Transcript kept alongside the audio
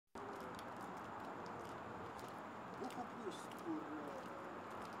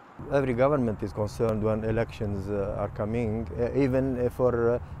Every government is concerned when elections are coming, even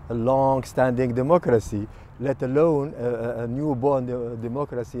for a long-standing democracy, let alone a newborn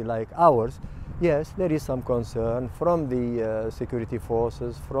democracy like ours. Yes, there is some concern from the security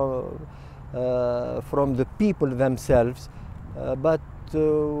forces, from the people themselves, but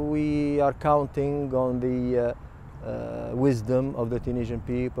we are counting on the wisdom of the Tunisian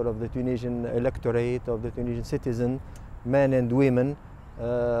people, of the Tunisian electorate, of the Tunisian citizen, men and women,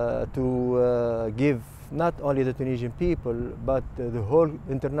 to give not only the Tunisian people, but the whole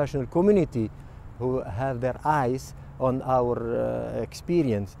international community who have their eyes on our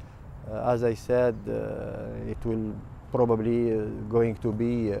experience. As I said, it will probably going to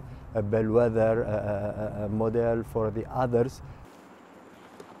be a bellwether, a model for the others.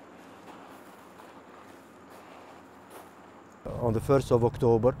 On the 1st of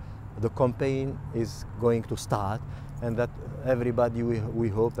October, the campaign is going to start, and that everybody, we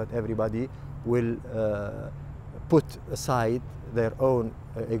hope that everybody will put aside their own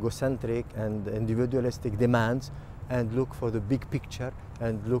egocentric and individualistic demands and look for the big picture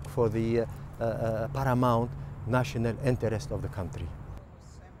and look for the paramount national interest of the country.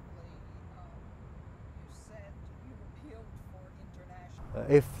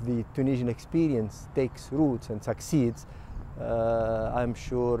 If the Tunisian experience takes roots and succeeds, I'm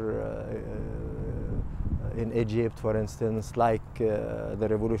sure in Egypt, for instance, like the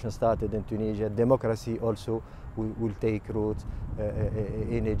revolution started in Tunisia, democracy also will take roots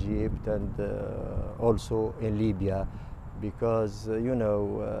in Egypt and also in Libya, because you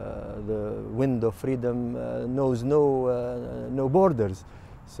know the wind of freedom knows no borders.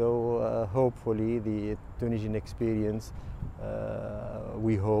 So hopefully the Tunisian experience,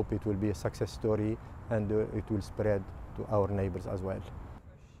 we hope it will be a success story, and it will spread to our neighbors as well. For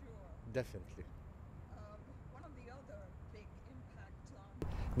sure. Definitely. One of the other big impacts on...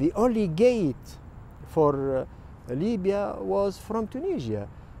 The only gate for Libya was from Tunisia.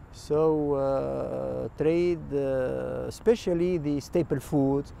 So trade, especially the staple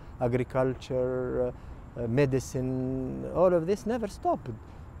foods, agriculture, medicine, all of this never stopped.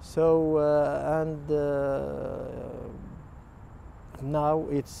 So now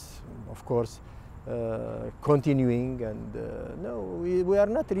it's, of course, continuing, and no, we are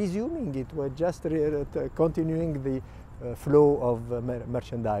not resuming it, we're just continuing the flow of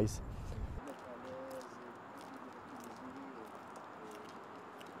merchandise.